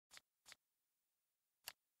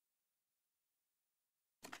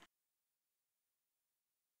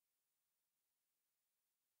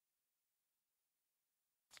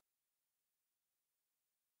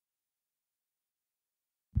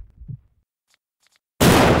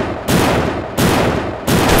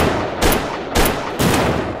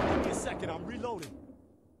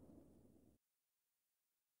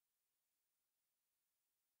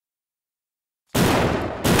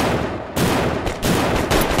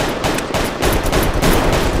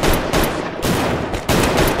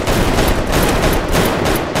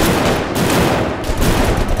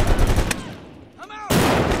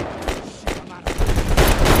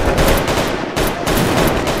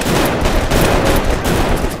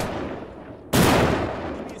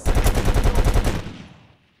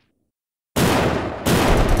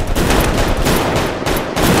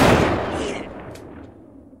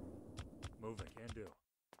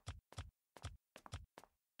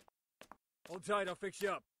Hold tight, I'll fix you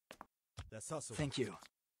up. Let's hustle. Thank you.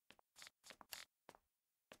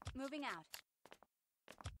 Moving out.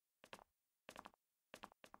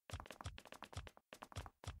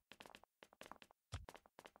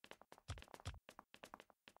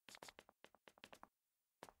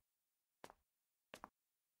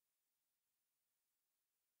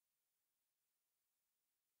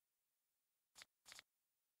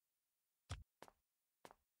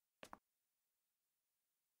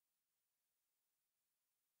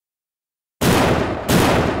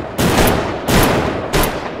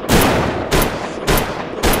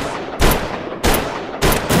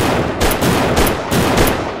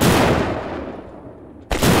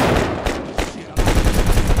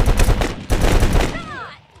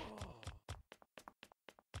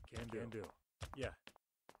 Can do. Yeah.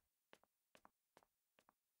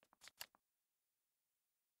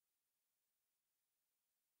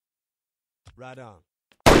 Right on.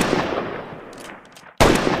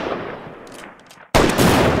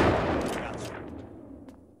 Gotcha.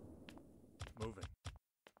 Moving.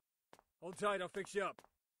 Hold tight, I'll fix you up.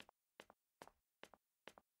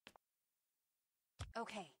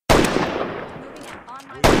 Okay. Moving out. On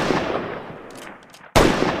my way.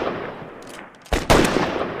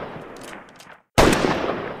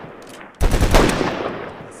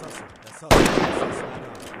 Let's hustle. Let's hustle. Let's hustle. Right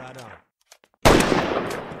on. Right on.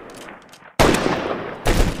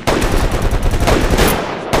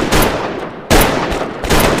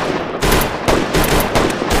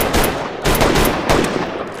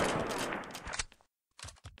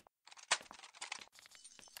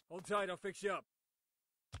 Hold tight, I'll fix you up.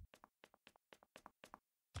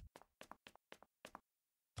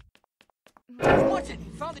 Watch it!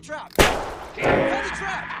 Found the trap! Found the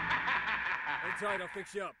trap! Hold tight, I'll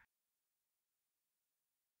fix you up.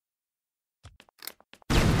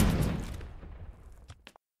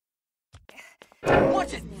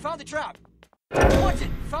 Watch it! Found the trap! Watch it!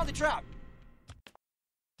 Found the trap!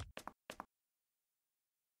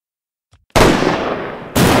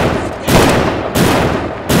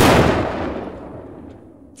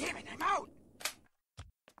 Damn it! I'm out!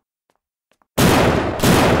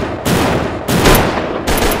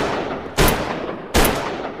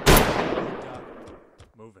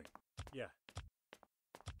 Moving. Yeah.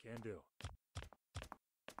 Can do.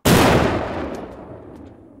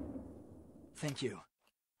 Thank you.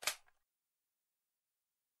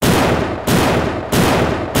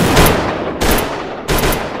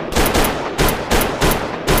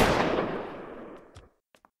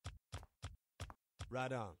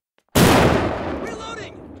 Right on.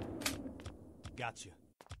 Reloading! Gotcha.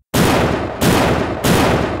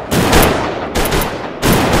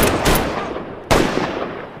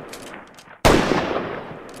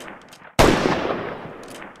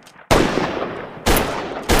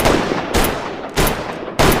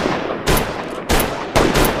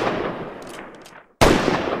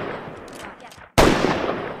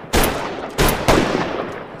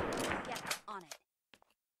 On it.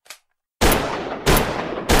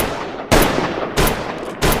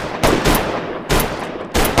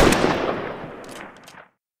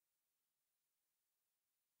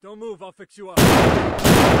 Don't move, I'll fix you up.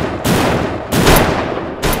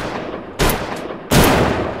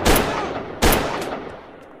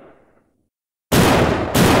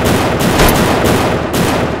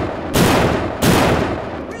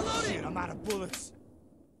 Shit, I'm out of bullets.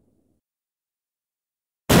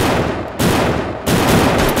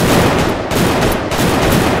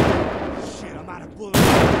 Shit, I'm out of bullets.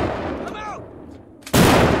 I'm out!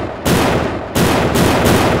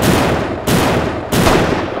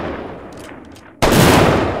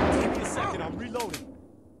 Give me a second, I'm reloading.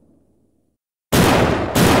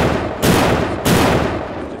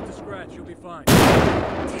 It's just a scratch, you'll be fine.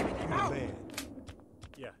 Damn it! I'm out! Man.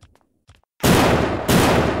 Yeah.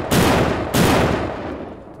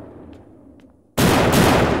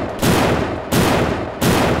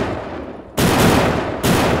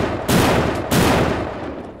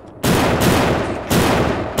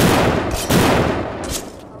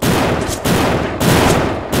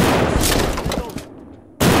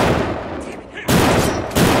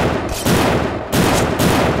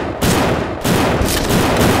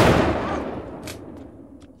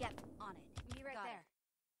 Yep, on it. Be right there.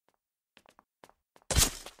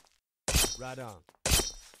 Right on.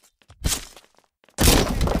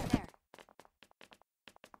 There.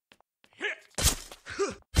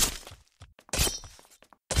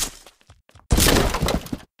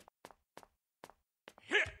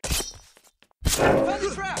 Found the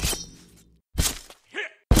trap!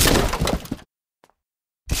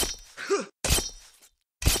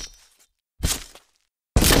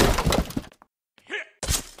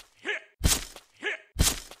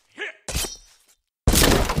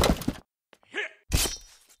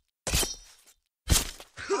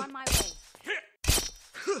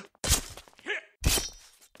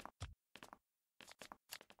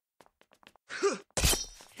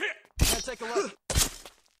 take a look.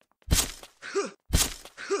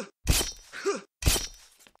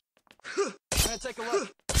 I'm gonna take a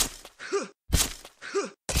look.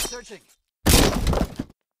 Searching.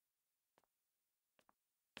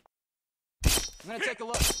 I'm gonna take a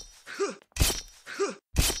look.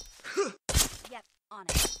 Yep, on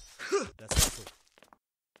it. That's hustle.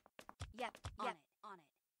 Yep, on it. On it.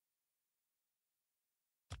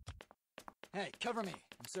 Hey, cover me.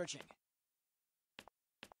 I'm searching.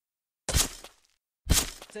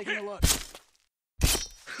 Taking a look.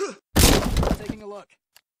 Taking a look.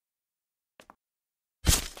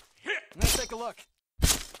 I'm gonna take a look.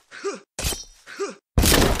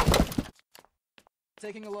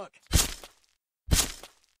 Taking a look.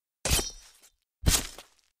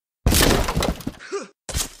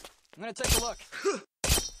 I'm gonna take a look.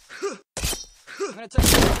 I'm gonna take a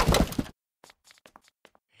look.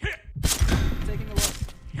 Taking a look.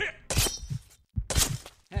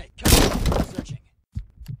 Hey, come on. I'm searching.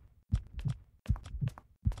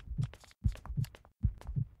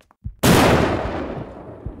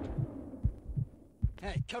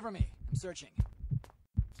 Hey, cover me. I'm searching.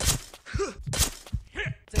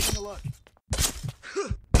 Taking a look.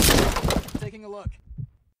 Taking a look.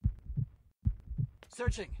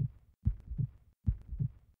 Searching.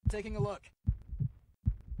 Taking a look.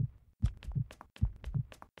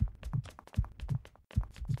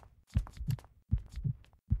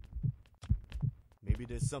 Maybe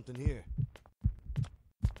there's something here.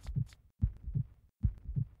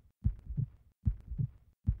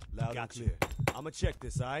 Loud and clear. I'ma check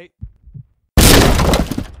this, alright?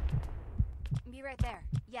 Be right there.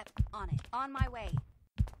 Yep, on it. On my way.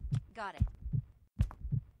 Got it.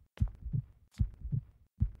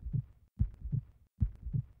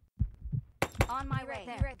 On my way.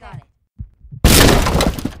 There. Got it.